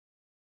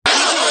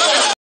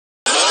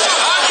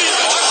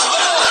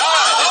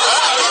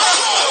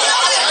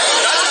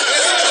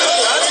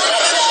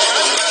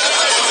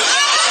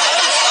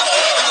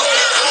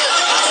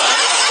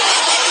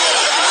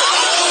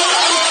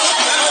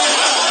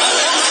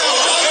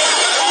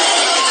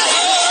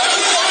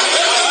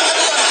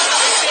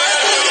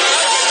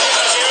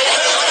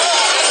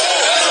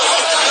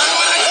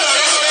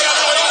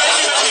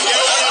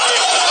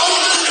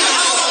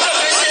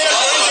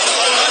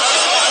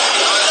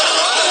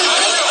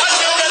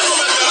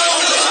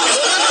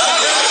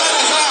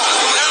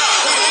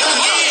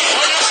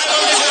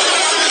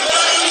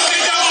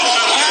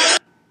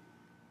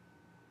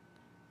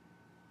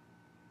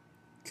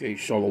Okay,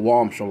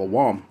 Shalom,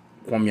 Shalom.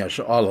 Kwam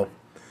Yasha'Allah.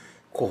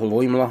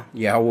 Koholoimla,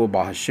 Yahweh,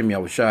 Bahashim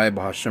Yahushai,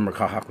 Bahashim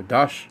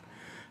Rakahakudash.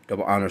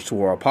 Double honors to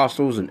our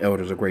apostles and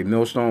elders of Great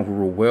Millstone who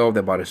rule well,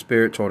 that by the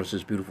Spirit taught us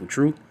this beautiful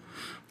truth.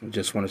 I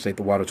just want to say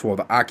the water to all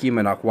the H.I.M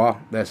and Akwa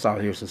that's out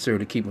here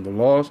sincerely keeping the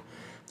laws,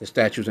 the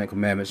statutes and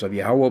commandments of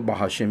Yahweh,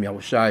 Bahashim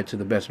Yahushai, to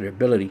the best of their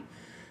ability.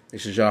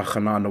 This is Yah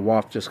Hanan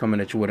Nawaf, just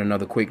coming at you with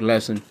another quick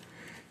lesson.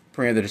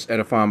 Praying that it's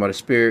edifying by the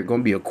Spirit.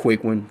 Gonna be a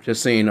quick one.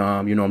 Just saying,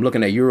 I'm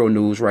looking at Euro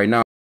News right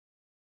now.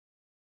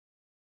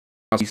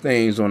 These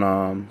things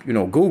on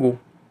Google,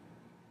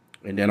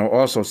 and then I'm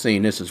also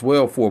seeing this as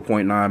well.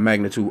 4.9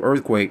 magnitude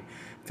earthquake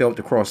felt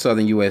across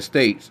southern U.S.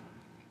 states,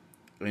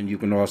 and you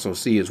can also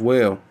see as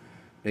well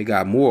they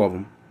got more of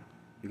them.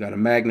 You got a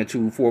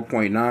magnitude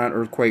 4.9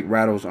 earthquake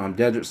rattles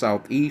desert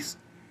southeast.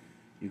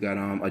 You got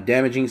a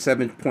damaging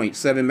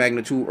 7.7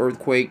 magnitude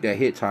earthquake that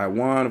hit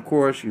Taiwan, of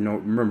course.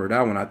 Remember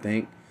that one, I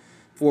think.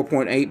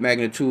 4.8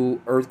 magnitude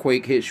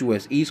earthquake hits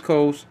U.S. East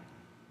Coast.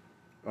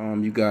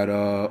 You got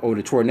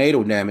the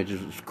tornado damage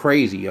is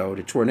crazy, yo.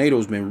 The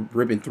tornado's been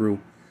ripping through.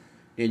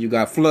 Then you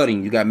got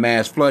flooding. You got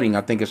mass flooding.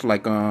 I think it's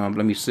like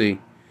let me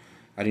see.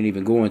 I didn't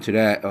even go into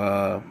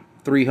that.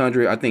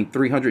 300. I think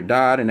 300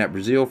 died in that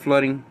Brazil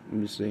flooding.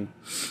 Let me see.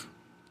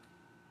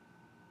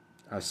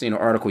 I seen an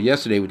article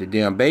yesterday with the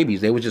damn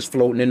babies. They were just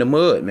floating in the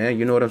mud, man.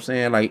 You know what I'm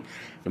saying? Like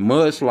the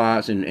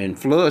mudslides and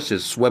floods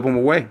just swept them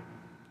away.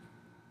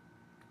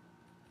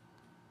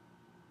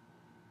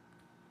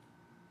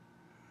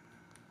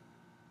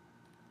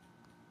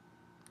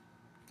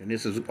 And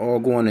this is all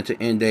going into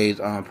end days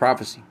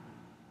prophecy.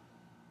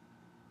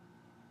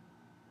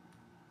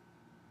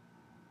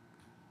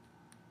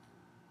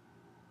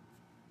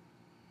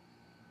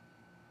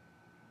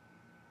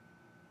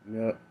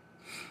 Yep.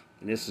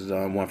 And this is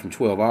one from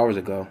 12 hours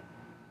ago.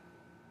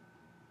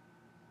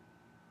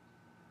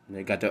 And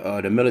they got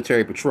the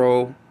military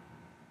patrol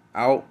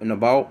out and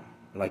about.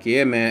 Like,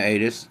 yeah, man, hey,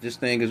 this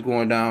thing is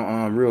going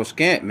down real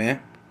scant,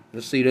 man.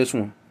 Let's see this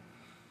one.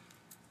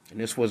 And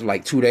this was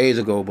like 2 days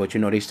ago, but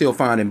they still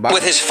finding bodies.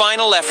 With his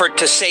final effort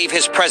to save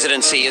his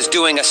presidency is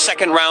doing a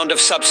second round of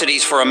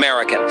subsidies for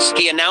Americans.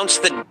 He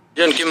announced that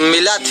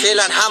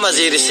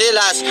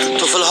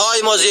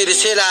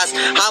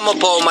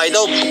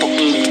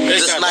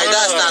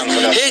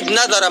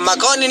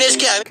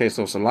Okay,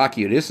 so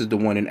Salakia, this is the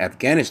one in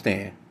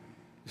Afghanistan.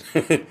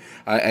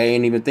 I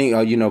ain't even think,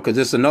 because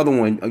it's another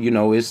one,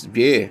 this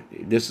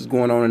is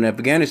going on in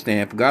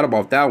Afghanistan. Forgot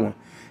about that one.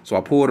 So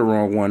I pulled the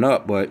wrong one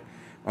up, but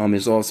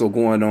it's also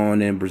going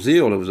on in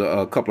Brazil. There was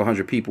a couple of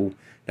hundred people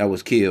that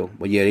was killed.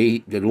 But yeah,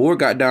 the Lord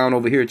got down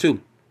over here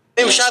too.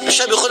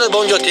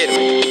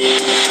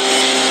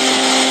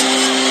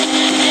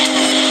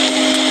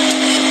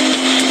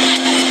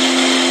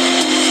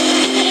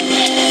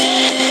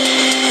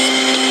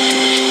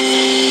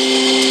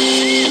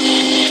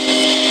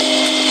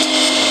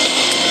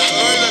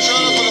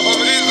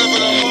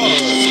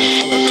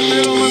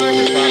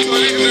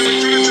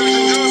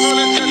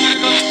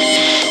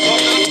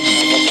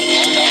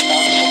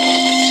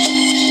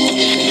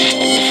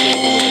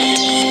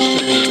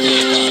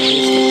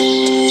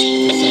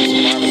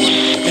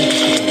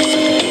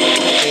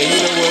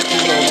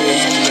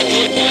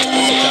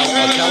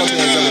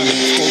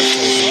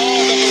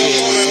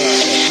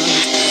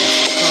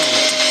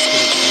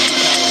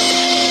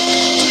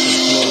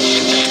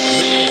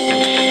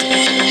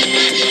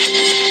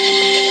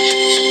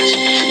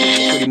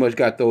 Much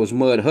got those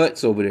mud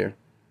huts over there,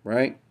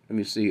 right? Let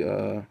me see.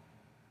 I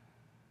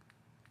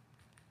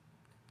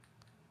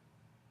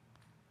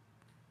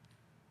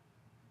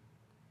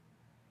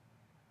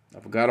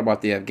forgot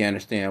about the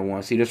Afghanistan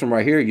one. See this one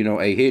right here,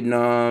 a hitting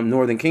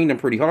Northern Kingdom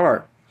pretty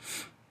hard.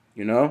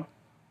 It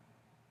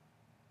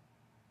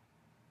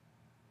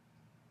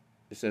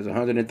says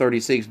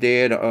 136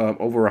 dead,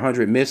 over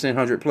 100 missing,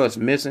 100 plus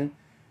missing.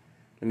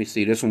 Let me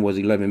see. This one was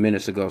 11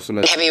 minutes ago. So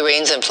heavy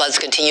rains and floods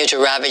continue to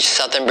ravage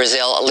southern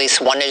Brazil. At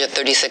least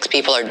 136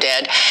 people are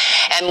dead,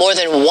 and more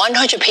than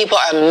 100 people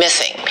are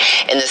missing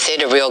in the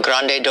state of Rio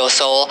Grande do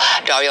Sul.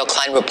 Dario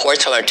Klein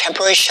reports from a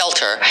temporary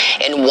shelter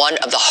in one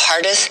of the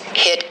hardest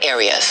hit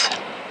areas.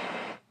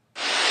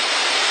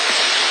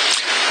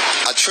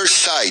 At first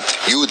sight,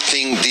 you would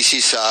think this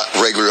is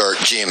a regular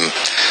gym.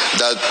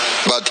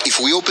 But if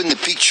we open the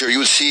picture, you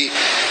will see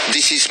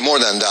this is more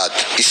than that.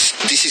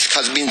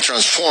 Has been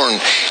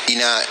transformed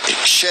in a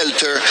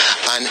shelter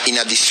and in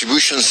a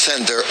distribution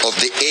center of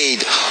the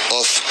aid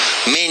of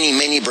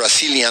many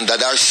Brazilians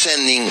that are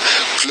sending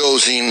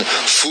clothing,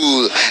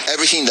 food,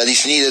 everything that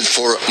is needed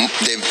for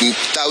the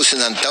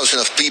thousands and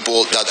thousands of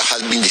people that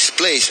have been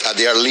displaced and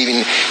they are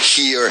living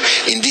here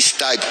in this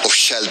type of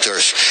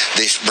shelters.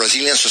 This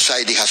Brazilian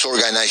society has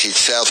organized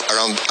itself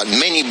around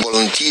many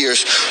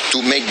volunteers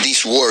to make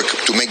this work,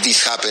 to make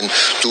this happen,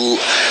 to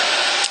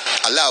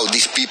allow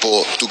these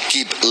people to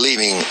keep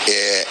living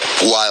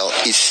while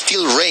it's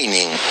still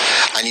raining,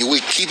 and it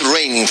will keep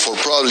raining for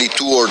probably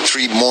 2 or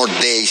 3 more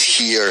days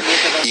here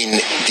in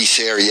this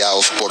area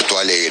of Porto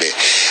Alegre.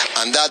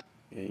 And that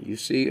you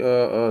see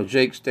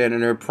Jake standing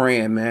there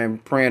praying, man,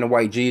 praying to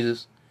white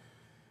Jesus.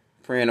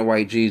 Praying to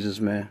white Jesus,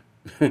 man.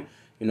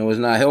 You know, it's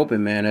not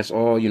helping, man. That's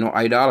all, you know,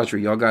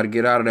 idolatry. Y'all got to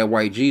get out of that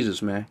white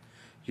Jesus, man.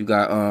 You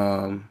got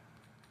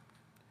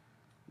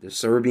the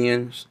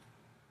Serbians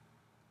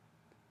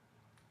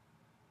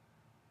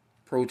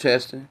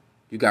protesting.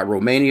 You got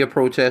Romania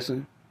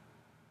protesting.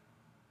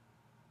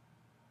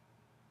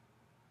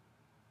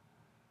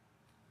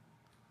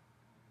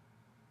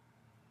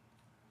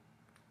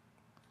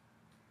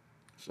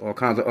 So all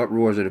kinds of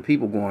uproars of the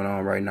people going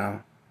on right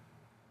now.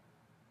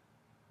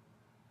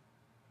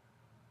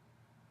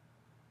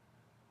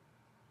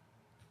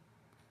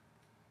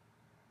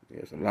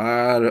 There's a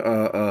lot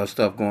of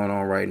stuff going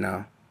on right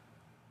now.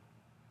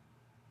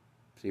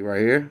 See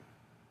right here?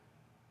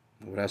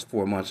 Well, that's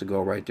 4 months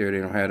ago right there. They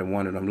don't have the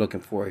one that I'm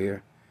looking for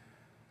here.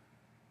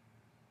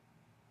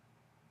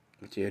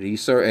 But yeah,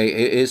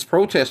 it's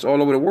protests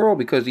all over the world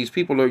because these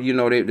people are, you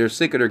know, they're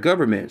sick of their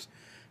governments.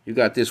 You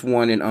got this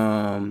one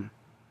in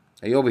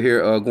they over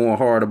here going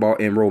hard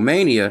about in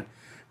Romania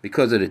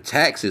because of the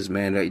taxes,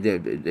 man.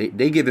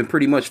 They giving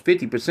pretty much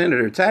 50% of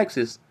their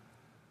taxes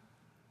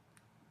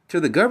to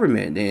the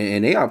government,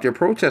 and they out there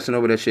protesting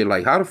over that shit.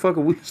 Like, how the fuck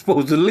are we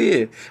supposed to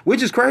live?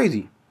 Which is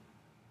crazy.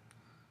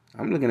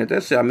 I'm looking at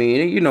that shit. I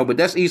mean, you know, but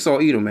that's Esau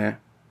Edom, man.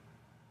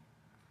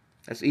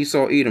 That's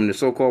Esau Edom, the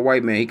so-called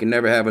white man. He can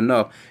never have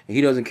enough, and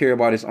he doesn't care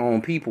about his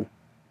own people.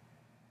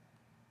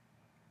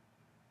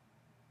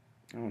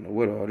 I don't know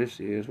what all this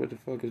is. What the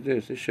fuck is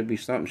this? This should be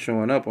something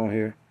showing up on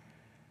here.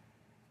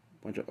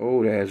 Bunch of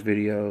old ass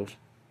videos.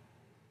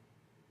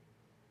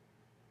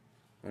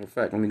 Matter of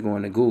fact, let me go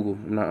into Google.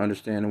 I'm not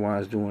understanding why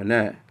it's doing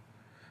that.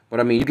 But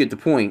I mean, you get the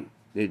point.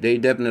 They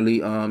definitely,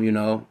 you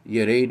know,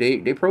 yeah,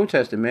 they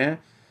protested, man.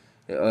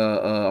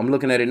 I'm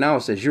looking at it now.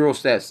 It says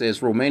Eurostat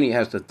says Romania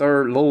has the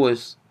third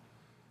lowest.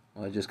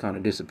 It just kind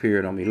of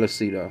disappeared on me. Let's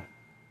see though.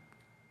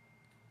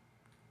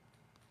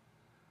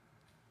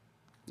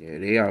 Yeah,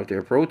 they out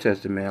there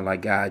protesting, man.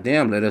 Like,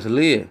 goddamn, let us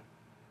live.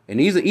 And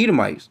these are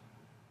Edomites.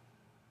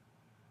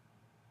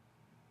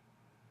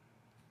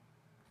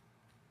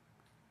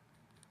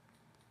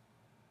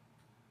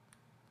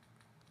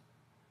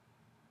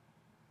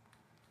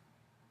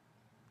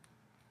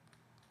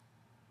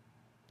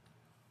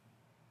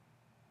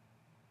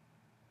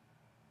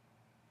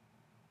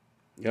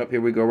 Yep,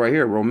 here we go right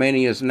here.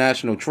 Romania's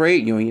National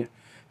Trade Union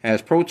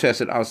has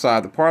protested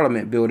outside the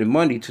parliament building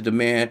Monday to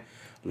demand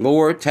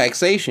lower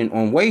taxation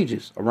on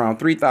wages. Around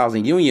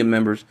 3,000 union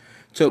members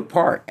took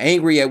part,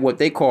 angry at what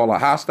they call a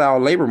hostile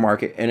labor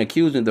market and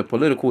accusing the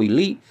political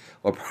elite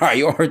of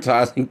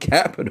prioritizing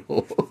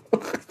capital.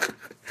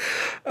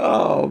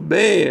 Oh,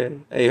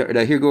 man.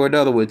 Hey, here go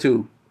another one,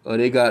 too.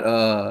 They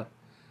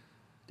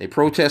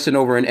protesting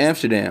over in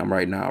Amsterdam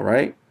right now,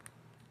 right?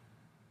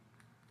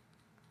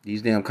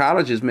 These damn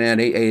colleges, man,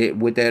 they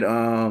with that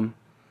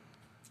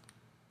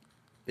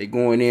they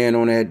going in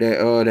on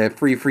that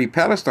free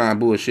Palestine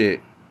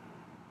bullshit.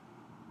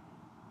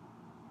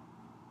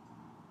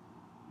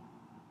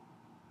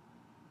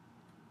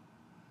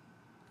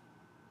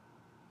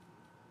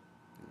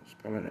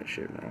 Spelling that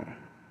shit now.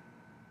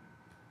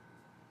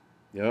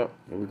 Yep,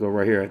 there we go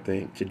right here, I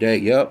think. Today,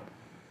 yep.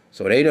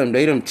 So they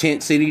done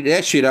tent city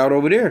that shit out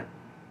over there.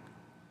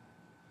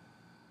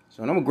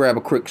 So I'm gonna grab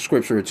a quick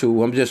scripture or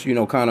two. I'm just, you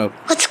know, kind of.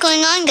 What's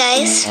going on,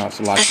 guys?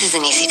 This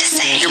isn't easy to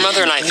say. Your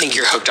mother and I think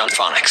you're hooked on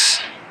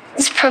phonics.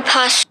 It's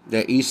preposterous.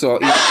 That Esau.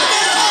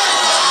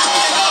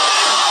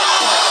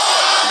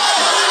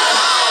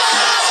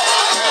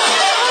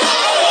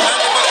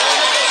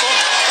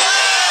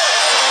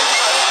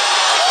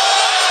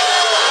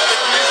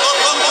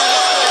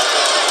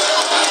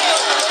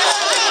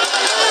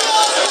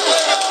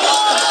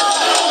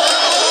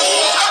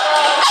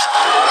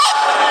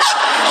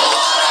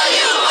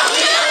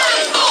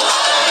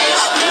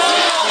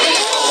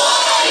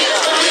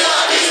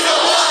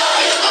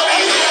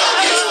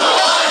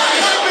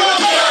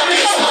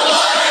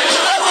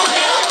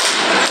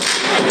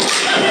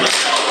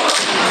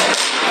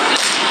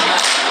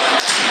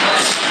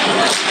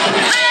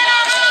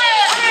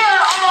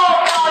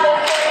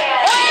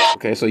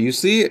 Okay, so you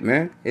see it,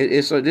 man.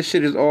 It's this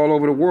shit is all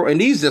over the world, and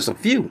these just a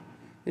few.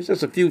 It's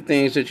just a few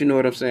things that, you know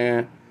what I'm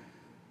saying.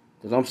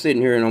 Because I'm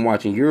sitting here and I'm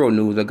watching Euro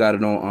News. I got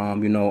it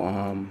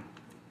on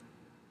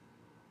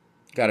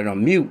got it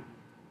on mute,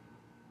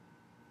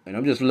 and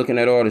I'm just looking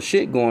at all the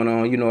shit going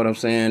on. You know what I'm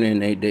saying?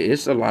 And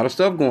it's a lot of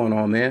stuff going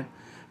on, man.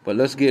 But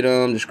let's get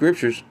the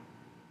scriptures,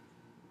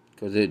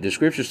 because the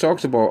scriptures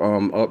talks about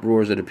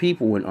uproars of the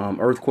people and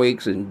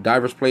earthquakes in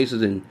diverse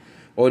places and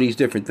all these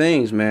different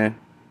things, man.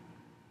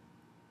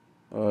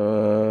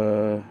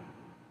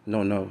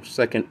 No,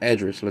 second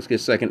Esdras. Let's get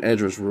second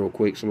Esdras real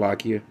quick,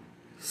 Salakia.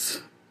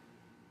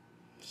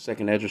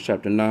 Second Esdras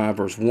chapter 9,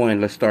 verse 1.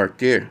 Let's start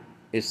there.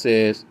 It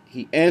says,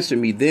 he answered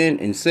me then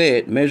and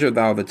said, measure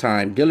thou the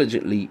time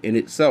diligently in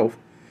itself,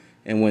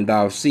 and when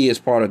thou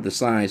seest part of the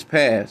signs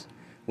pass,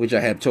 which I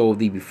have told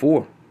thee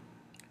before,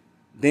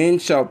 then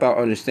shalt thou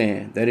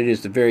understand that it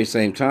is the very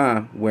same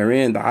time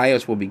wherein the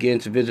highest will begin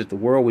to visit the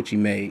world which he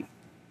made.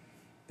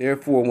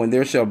 Therefore, when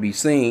there shall be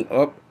seen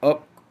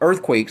up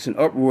earthquakes and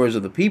uproars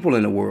of the people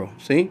in the world.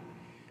 See?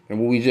 And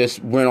when we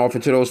just went off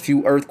into those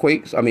few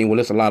earthquakes, I mean, well,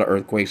 it's a lot of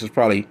earthquakes. It's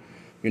probably,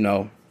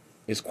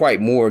 it's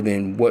quite more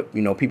than what,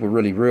 people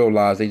really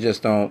realize. They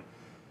just don't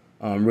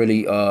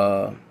really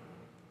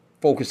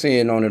focus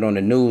in on it on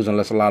the news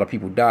unless a lot of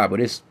people die.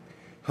 But it's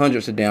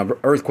hundreds of damn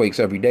earthquakes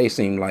every day,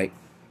 seem like.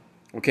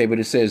 Okay, but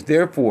it says,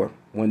 therefore,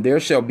 when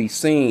there shall be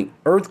seen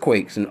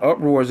earthquakes and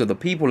uproars of the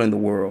people in the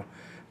world,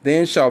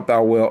 then shalt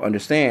thou well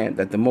understand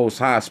that the Most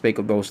High spake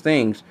of those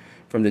things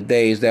from the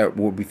days that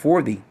were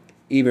before thee,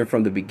 even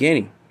from the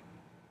beginning.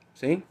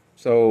 See?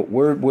 So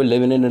we're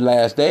living in the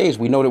last days.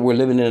 We know that we're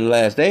living in the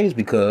last days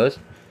because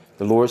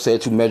the Lord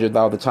said to measure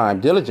thou the time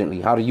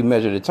diligently. How do you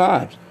measure the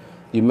times?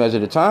 You measure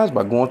the times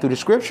by going through the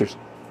scriptures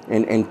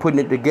and putting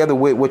it together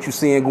with what you're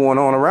seeing going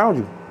on around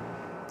you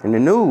in the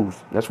news.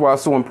 That's why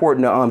it's so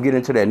important to get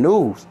into that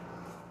news.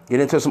 Get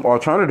into some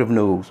alternative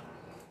news.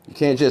 You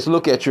can't just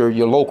look at your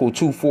local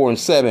 2, 4, and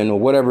 7 or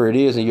whatever it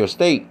is in your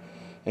state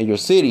and your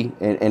city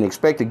and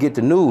expect to get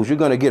the news. You're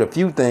going to get a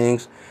few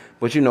things,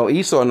 but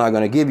Esau not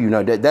going to give you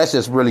that's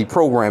just really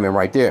programming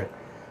right there.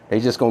 They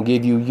just going to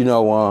give you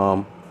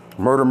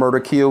murder,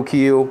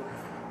 kill,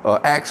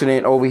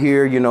 accident over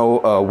here,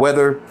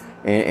 weather,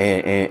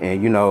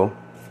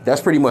 and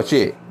that's pretty much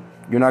it.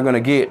 You're not going to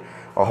get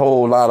a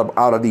whole lot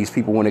out of these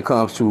people when it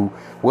comes to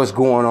what's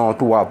going on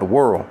throughout the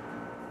world.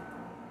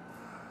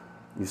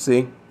 You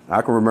see,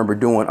 I can remember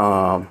doing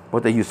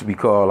what they used to be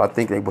called, I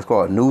think they was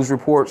called news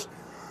reports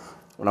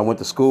when I went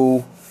to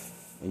school.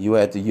 And you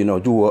had to,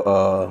 do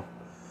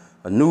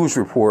a news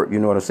report. You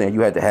know what I'm saying?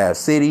 You had to have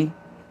city,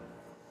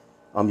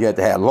 you had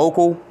to have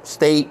local,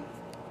 state,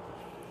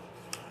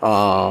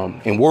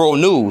 and world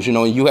news.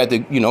 You had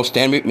to,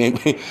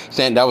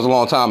 stand. That was a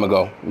long time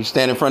ago. You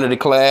stand in front of the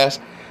class.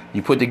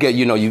 You put together,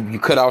 you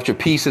cut out your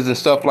pieces and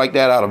stuff like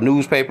that out of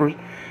newspapers.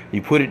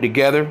 You put it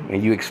together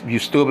and you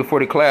stood before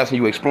the class and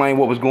you explained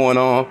what was going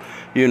on,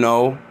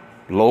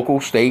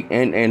 local, state,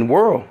 and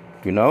world,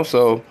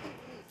 So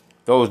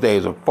those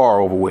days are far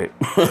over with.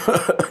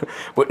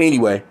 But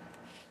anyway,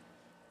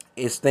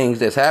 it's things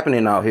that's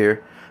happening out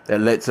here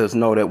that lets us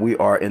know that we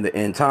are in the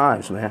end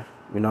times, man,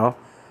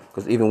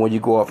 Because even when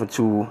you go off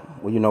into,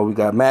 we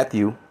got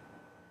Matthew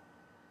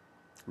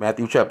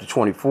chapter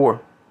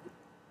 24.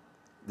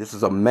 This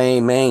is a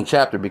main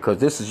chapter because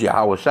this is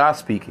Yahweh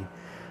speaking,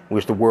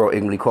 which the world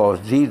ignorantly calls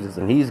Jesus.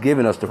 And he's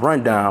giving us the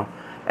rundown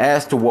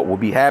as to what will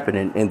be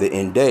happening in the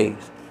end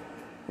days.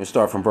 And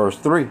start from verse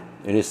 3.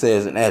 And it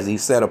says, and as he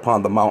sat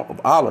upon the Mount of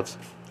Olives,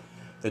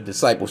 the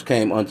disciples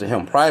came unto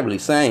him privately,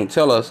 saying,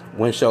 tell us,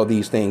 when shall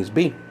these things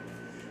be?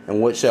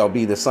 And what shall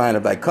be the sign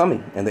of thy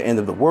coming and the end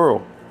of the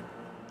world?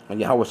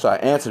 And Yahweh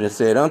answered and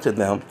said unto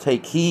them,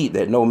 take heed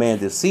that no man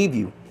deceive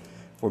you.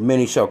 For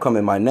many shall come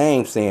in my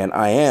name, saying,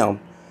 I am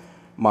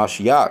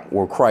Mashiach,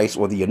 or Christ,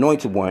 or the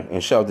Anointed One,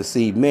 and shall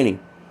deceive many.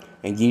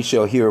 And ye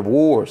shall hear of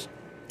wars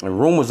and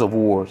rumors of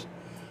wars.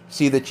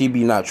 See that ye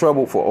be not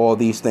troubled, for all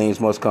these things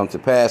must come to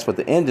pass, but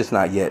the end is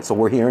not yet. So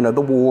we're hearing of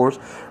the wars,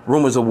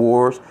 rumors of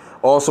wars.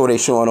 Also, they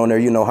showing on there,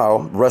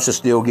 how Russia's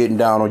still getting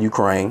down on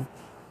Ukraine.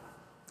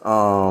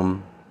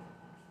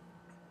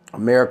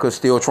 America's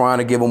still trying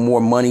to give them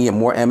more money and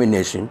more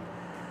ammunition.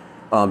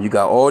 You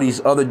got all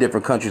these other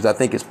different countries. I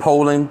think it's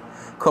Poland.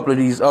 Couple of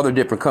these other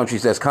different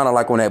countries that's kind of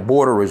like on that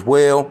border as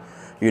well.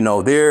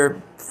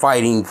 They're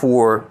fighting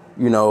for,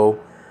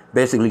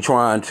 basically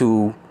trying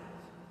to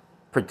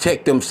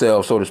protect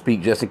themselves, so to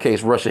speak, just in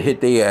case Russia hit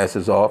their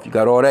asses off. You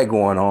got all that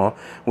going on.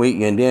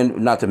 And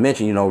then not to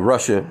mention,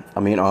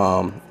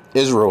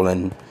 Israel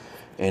and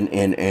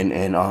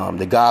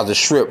the Gaza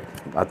Strip.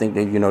 I think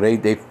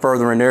they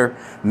furthering their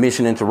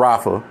mission into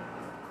Rafah.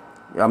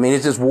 I mean,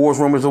 it's just wars,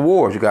 rumors of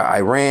wars. You got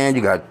Iran,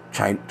 you got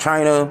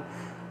China,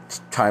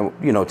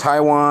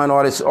 Taiwan,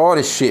 all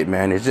this shit,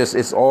 man.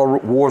 It's all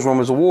wars,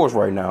 rumors of wars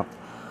right now.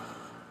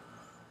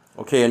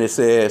 Okay, and it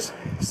says,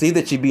 see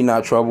that ye be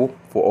not troubled,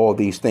 for all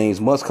these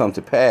things must come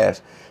to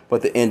pass,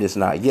 but the end is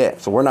not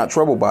yet. So we're not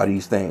troubled by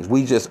these things.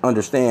 We just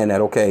understand that,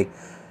 okay,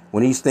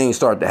 when these things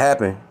start to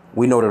happen,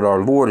 we know that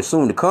our Lord is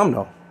soon to come,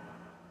 though.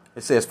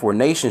 It says, for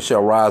nation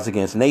shall rise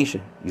against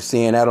nation. You're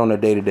seeing that on a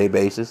day-to-day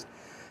basis.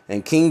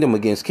 And kingdom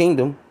against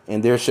kingdom,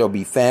 and there shall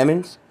be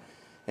famines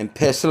and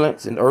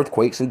pestilence and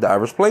earthquakes in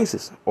divers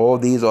places. All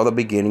these are the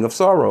beginning of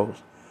sorrows.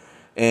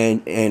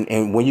 And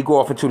when you go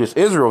off into this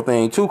Israel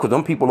thing too, because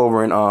them people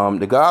over in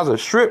the Gaza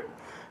Strip,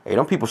 hey,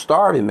 them people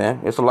starving,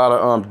 man. It's a lot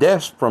of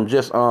deaths from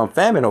just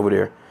famine over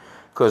there,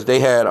 because they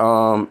had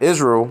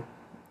Israel.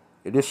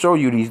 It just show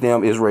you these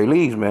damn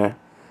Israelis, man.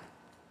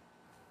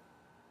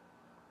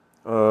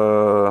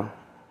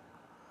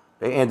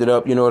 They ended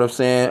up, you know what I'm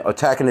saying,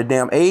 attacking the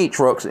damn aid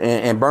trucks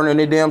and burning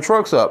their damn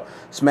trucks up,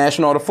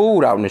 smashing all the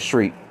food out in the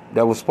street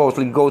that was supposed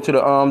to go to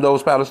the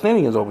those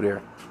Palestinians over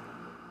there.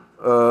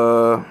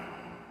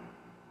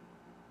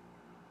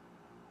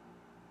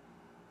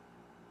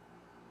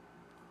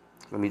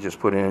 Let me just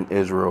put in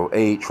Israel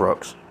aid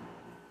trucks.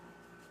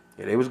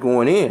 Yeah, they was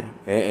going in,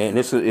 and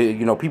this,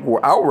 people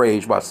were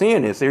outraged by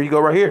seeing this. There you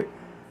go, right here.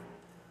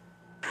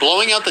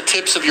 Blowing out the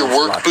tips of your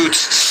work boots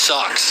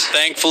sucks.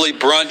 Thankfully,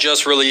 Brunt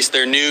just released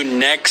their new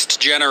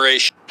next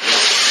generation.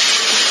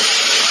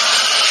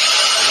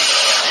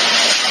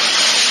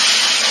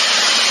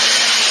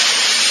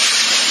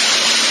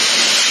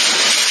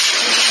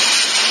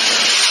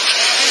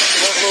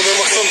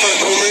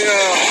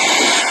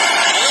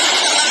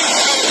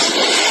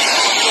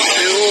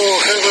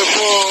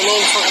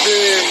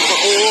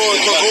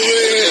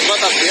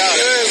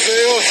 איזה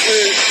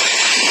יופי.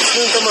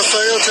 עושים את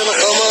המשאיות של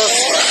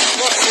החמאס.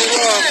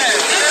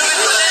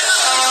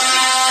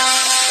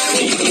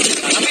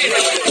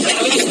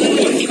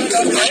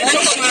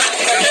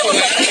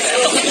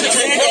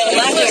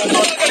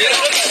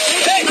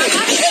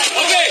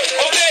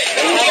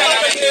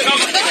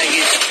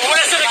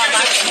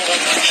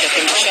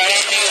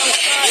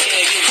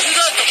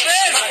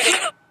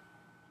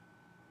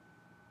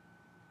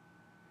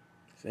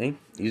 See,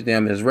 these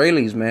damn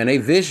Israelis, man, they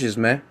vicious,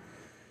 man.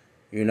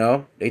 You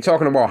know, they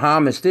talking about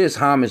Hamas this,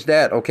 Hamas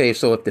that. Okay,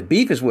 so if the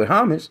beef is with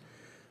Hamas,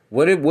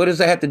 what does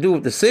that have to do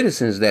with the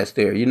citizens that's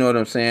there? You know what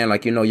I'm saying?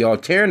 Like, you know, y'all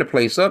tearing the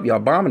place up, y'all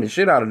bombing the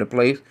shit out of the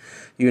place.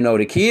 You know,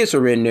 the kids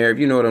are in there,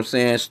 you know what I'm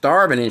saying,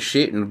 starving and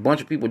shit, and a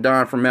bunch of people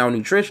dying from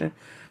malnutrition.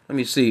 Let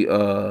me see.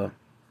 I'm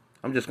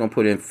just gonna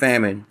put in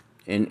famine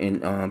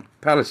in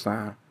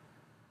Palestine.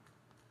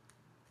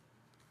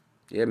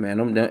 Yeah, man,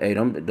 them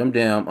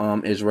damn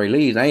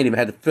Israelis. I ain't even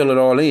had to fill it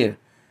all in.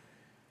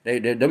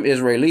 Them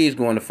Israelis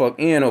going to fuck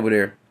in over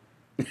there.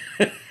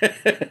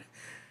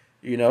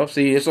 You know,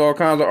 see, it's all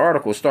kinds of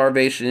articles.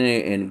 Starvation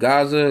in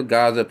Gaza.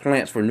 Gaza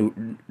plants for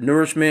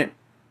nourishment.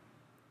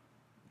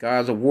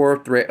 Gaza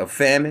war threat of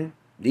famine.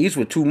 These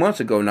were 2 months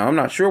ago now. I'm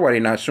not sure why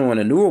they're not showing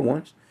the newer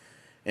ones.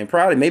 And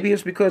probably, maybe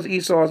it's because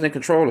Esau's in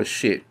control of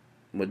shit.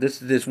 But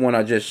this is this one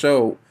I just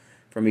showed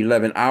from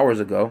 11 hours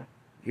ago.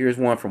 Here's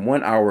one from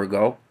 1 hour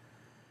ago.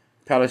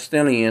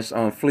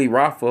 Palestinians flee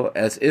Rafah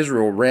as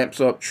Israel ramps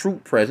up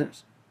troop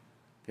presence.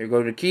 Here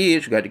go the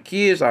kids. You got the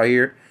kids out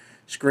here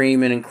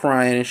screaming and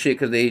crying and shit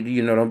because they,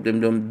 you know,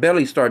 them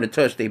bellies starting to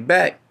touch their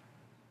back.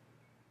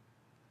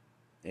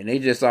 And they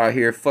just out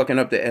here fucking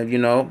up the, you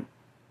know.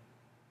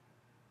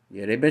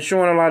 Yeah, they've been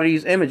showing a lot of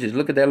these images.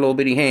 Look at that little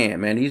bitty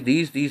hand, man.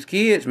 These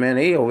kids, man,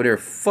 they over there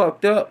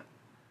fucked up.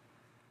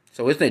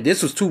 So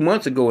this was 2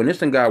 months ago, and this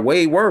thing got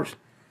way worse.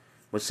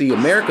 But see,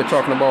 America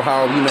talking about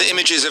how, you know... The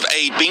images of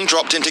aid being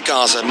dropped into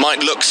Gaza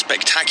might look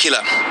spectacular.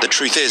 The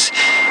truth is,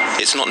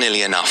 it's not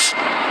nearly enough.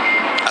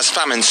 As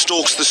famine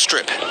stalks the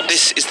strip,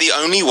 this is the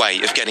only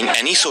way of getting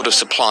any sort of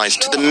supplies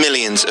to the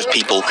millions of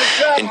people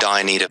in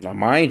dire need of... Now,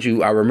 mind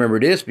you, I remember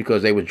this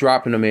because they were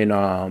dropping them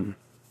in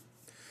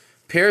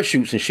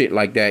parachutes and shit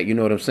like that, you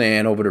know what I'm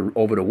saying, over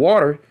the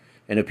water.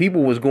 And the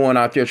people was going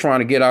out there trying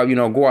to get out, you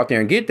know, go out there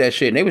and get that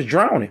shit, and they was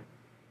drowning.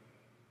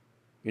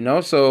 You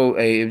know,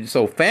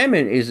 so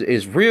famine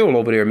is real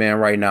over there, man,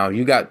 right now.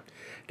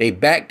 They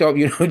backed up,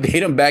 you know, they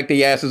done backed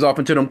their asses off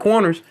into them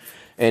corners.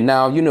 And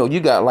now, you know, you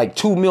got like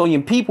 2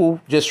 million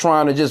people just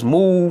trying to just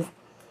move,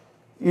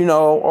 you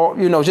know, or,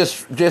 you know,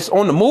 just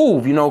on the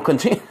move, you know,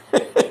 continue.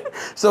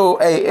 So,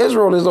 hey,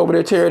 Israel is over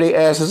there tearing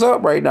their asses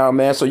up right now,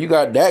 man. So you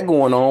got that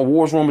going on,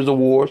 wars, rumors of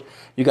wars.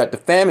 You got the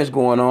famines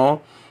going on.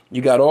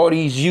 You got all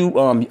these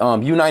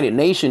United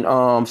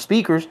Nations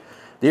speakers.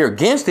 They're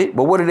against it,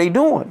 but what are they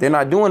doing? They're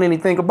not doing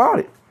anything about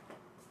it.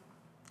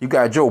 You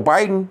got Joe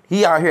Biden.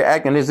 He out here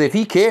acting as if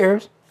he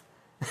cares.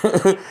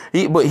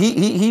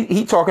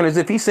 he talking as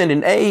if he's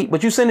sending aid,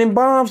 but you sending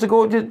bombs to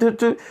go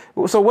to.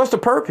 So what's the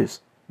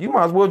purpose? You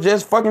might as well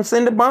just fucking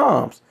send the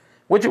bombs.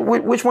 Which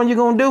one you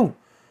gonna do?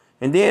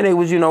 And then they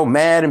was, you know,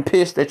 mad and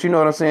pissed that, you know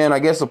what I'm saying. I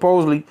guess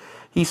supposedly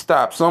he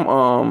stopped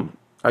some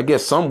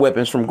some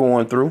weapons from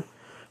going through,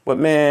 but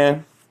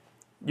man.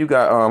 You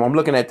got, I'm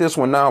looking at this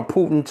one now,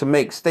 Putin to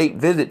make state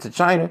visit to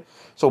China.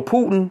 So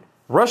Putin,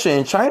 Russia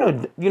and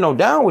China, you know,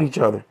 down with each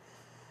other.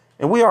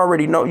 And we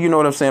already know, you know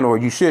what I'm saying, or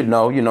you should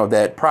know, you know,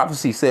 that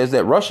prophecy says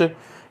that Russia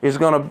is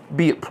going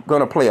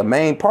to play a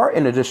main part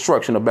in the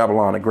destruction of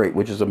Babylon the Great,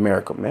 which is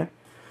America, man.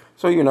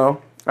 So, you know,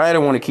 I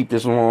didn't want to keep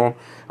this long.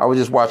 I was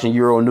just watching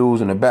Euro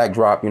News in the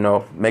backdrop, you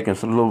know, making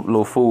some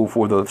little food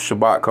for the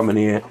Shabbat coming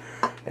in.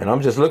 And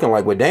I'm just looking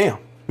like, well, damn.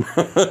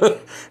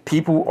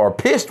 People are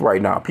pissed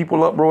right now.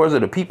 People uproars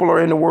of the people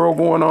are in the world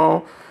going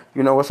on.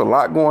 You know, it's a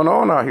lot going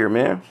on out here,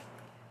 man.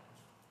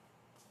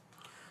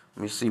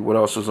 Let me see what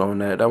else is on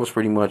that. That was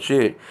pretty much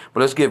it. But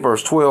let's get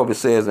verse 12. It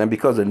says, and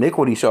because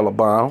iniquity shall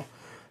abound,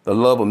 the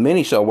love of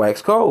many shall wax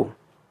cold.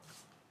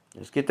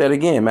 Let's get that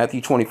again.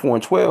 Matthew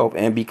 24:12.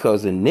 And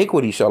because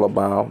iniquity shall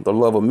abound, the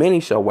love of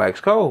many shall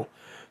wax cold.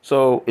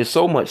 So it's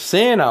so much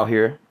sin out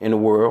here in the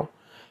world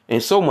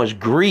and so much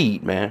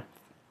greed, man.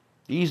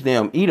 These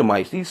damn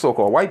Edomites, these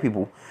so-called white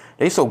people,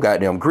 they so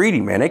goddamn greedy,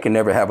 man. They can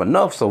never have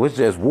enough. So it's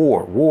just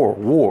war, war,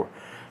 war.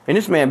 And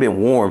this man been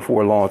warring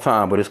for a long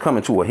time, but it's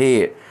coming to a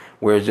head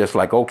where it's just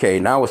like, okay,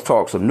 now it's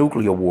talks of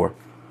nuclear war.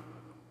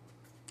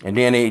 And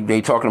then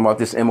they talking about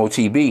this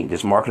MOTB,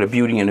 this mark of the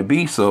beauty and the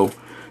beast. So,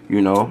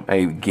 you know,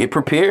 hey, get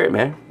prepared,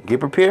 man.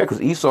 Get prepared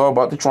because Esau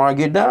about to try and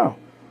get down.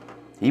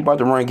 He about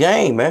to run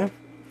game, man.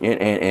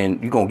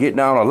 And you're going to get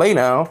down or lay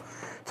down.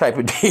 Type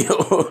of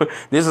deal.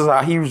 This is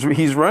how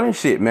he's running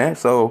shit, man.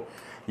 So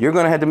you're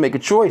gonna have to make a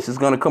choice. It's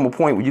gonna come a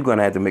point where you're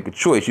gonna have to make a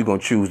choice. You're gonna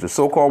choose the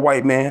so-called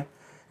white man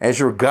as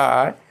your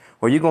God,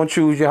 or you're gonna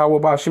choose Yahweh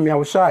Ba'Shem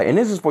Yahushai. And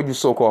this is for you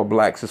so-called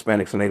blacks,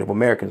 Hispanics, and Native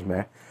Americans,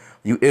 man.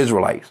 You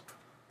Israelites.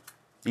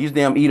 These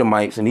damn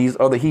Edomites and these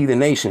other heathen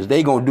nations,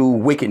 they gonna do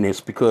wickedness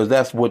because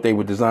that's what they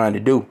were designed to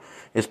do,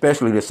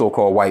 especially the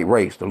so-called white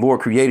race. The Lord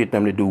created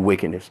them to do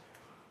wickedness.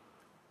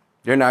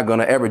 They're not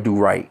gonna ever do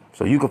right.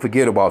 So you can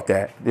forget about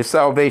that. This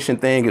salvation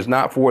thing is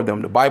not for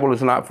them. The Bible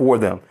is not for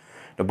them.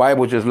 The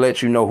Bible just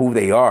lets you know who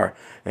they are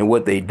and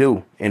what they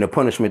do and the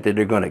punishment that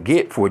they're gonna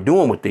get for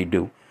doing what they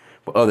do.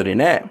 But other than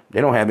that,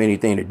 they don't have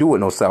anything to do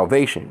with no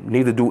salvation.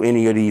 Neither do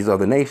any of these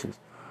other nations.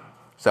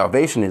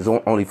 Salvation is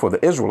only for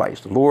the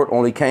Israelites. The Lord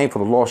only came for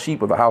the lost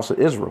sheep of the house of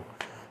Israel.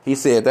 He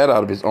said that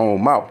out of his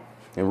own mouth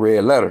in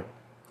red letter.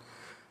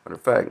 Matter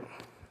of fact,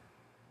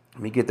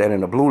 let me get that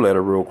in the blue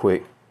letter real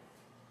quick.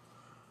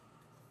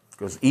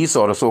 Because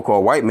Esau, the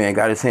so-called white man,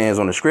 got his hands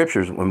on the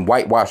scriptures and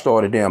whitewashed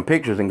all the damn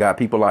pictures and got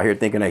people out here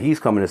thinking that he's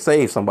coming to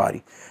save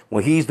somebody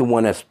when he's the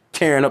one that's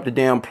tearing up the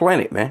damn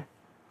planet, man.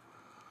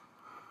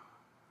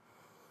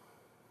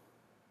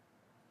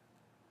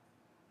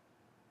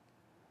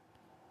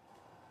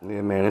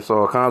 Yeah, man, it's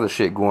all kinds of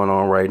shit going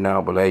on right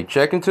now. But, hey,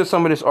 check into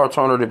some of this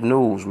alternative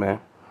news,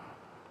 man.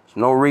 There's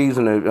no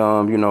reason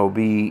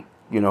to,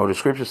 the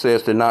scripture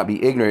says to not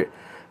be ignorant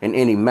in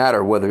any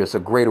matter, whether it's a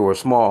great or a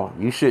small.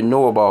 You should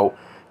know about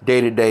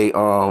day-to-day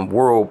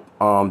world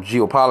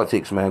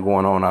geopolitics, man,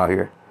 going on out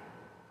here.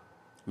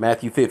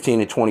 Matthew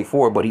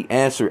 15:24, but he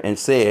answered and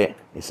said,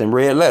 it's in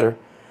red letter,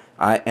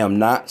 I am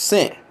not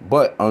sent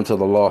but unto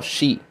the lost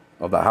sheep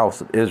of the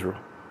house of Israel.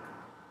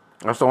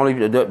 That's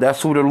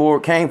who the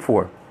Lord came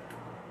for.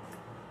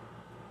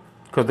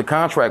 Because the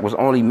contract was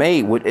only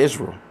made with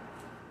Israel.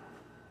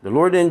 The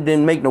Lord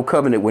didn't make no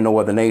covenant with no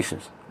other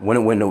nations.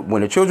 When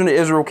the children of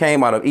Israel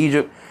came out of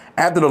Egypt,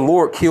 after the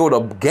Lord killed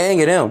a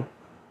gang of them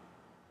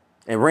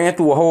and ran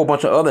through a whole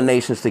bunch of other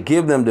nations to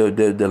give them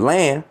the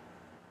land,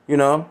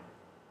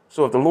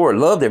 So if the Lord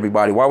loved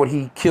everybody, why would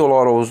he kill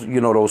all those,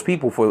 those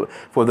people for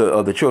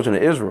the children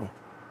of Israel?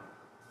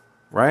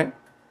 Right?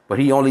 But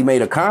he only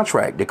made a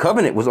contract. The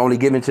covenant was only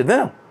given to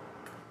them.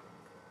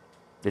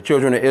 The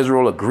children of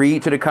Israel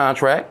agreed to the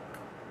contract.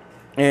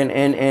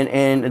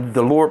 And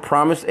the Lord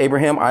promised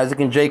Abraham, Isaac,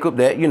 and Jacob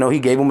that, he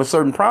gave them a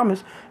certain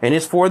promise. And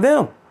it's for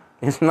them.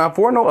 It's not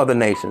for no other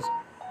nations.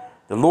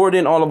 The Lord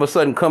didn't all of a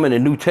sudden come in the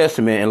New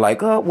Testament and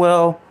like, oh,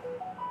 well,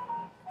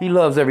 he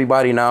loves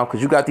everybody now.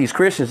 Because you got these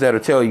Christians that'll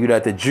tell you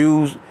that the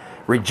Jews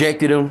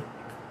rejected him.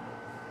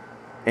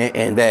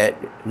 And that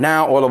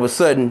now all of a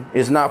sudden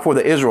it's not for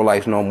the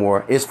Israelites no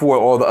more. It's for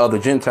all the other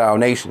Gentile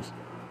nations.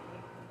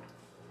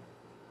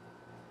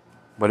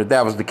 But if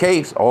that was the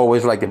case, I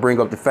always like to bring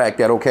up the fact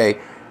that, okay,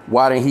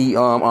 why didn't he,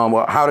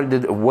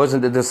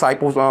 wasn't the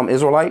disciples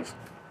Israelites?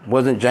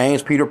 Wasn't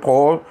James, Peter,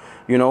 Paul,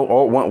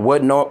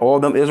 wasn't all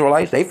them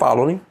Israelites? They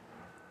followed him.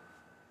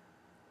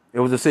 It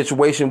was a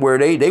situation where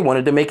they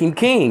wanted to make him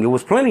king. It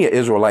was plenty of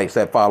Israelites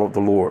that followed the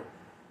Lord.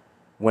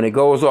 When it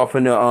goes off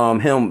into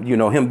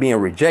him being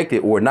rejected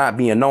or not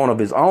being known of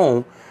his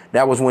own,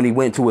 that was when he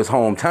went to his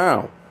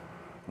hometown.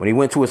 When he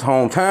went to his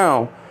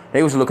hometown,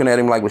 they was looking at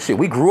him like, well, shit,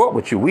 we grew up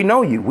with you. We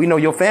know you. We know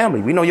your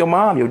family. We know your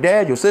mom, your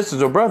dad, your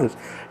sisters or brothers.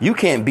 You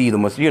can't be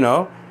them,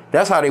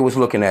 That's how they was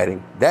looking at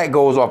him. That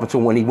goes off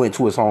until when he went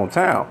to his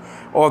hometown.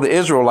 All the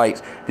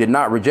Israelites did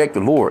not reject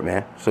the Lord,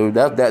 man. So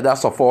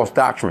that's a false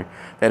doctrine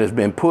that has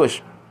been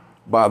pushed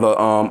by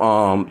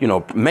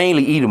the,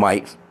 mainly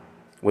Edomites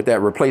with that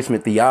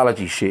replacement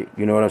theology shit.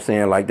 You know what I'm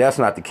saying? Like, that's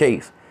not the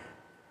case.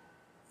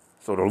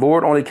 So the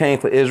Lord only came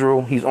for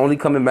Israel. He's only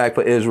coming back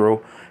for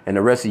Israel. And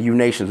the rest of you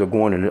nations are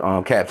going into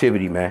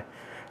captivity, man.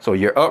 So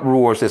your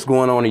uproars that's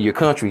going on in your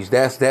countries,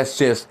 that's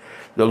just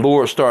the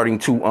Lord starting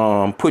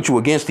to put you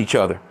against each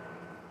other.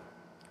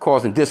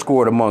 Causing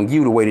discord among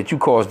you the way that you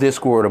cause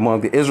discord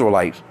among the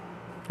Israelites.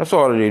 That's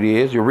all that it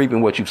is. You're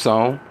reaping what you've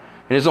sown.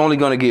 And it's only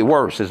going to get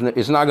worse.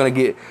 It's not going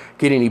to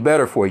get any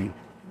better for you.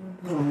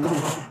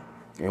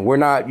 And we're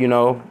not,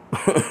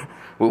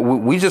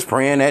 we just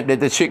praying that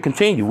the shit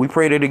continue. We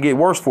pray that it get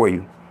worse for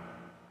you.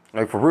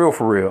 Like, for real,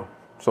 for real.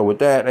 So with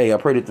that, hey, I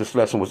pray that this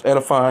lesson was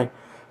edifying.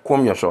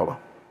 Kwam Yashala.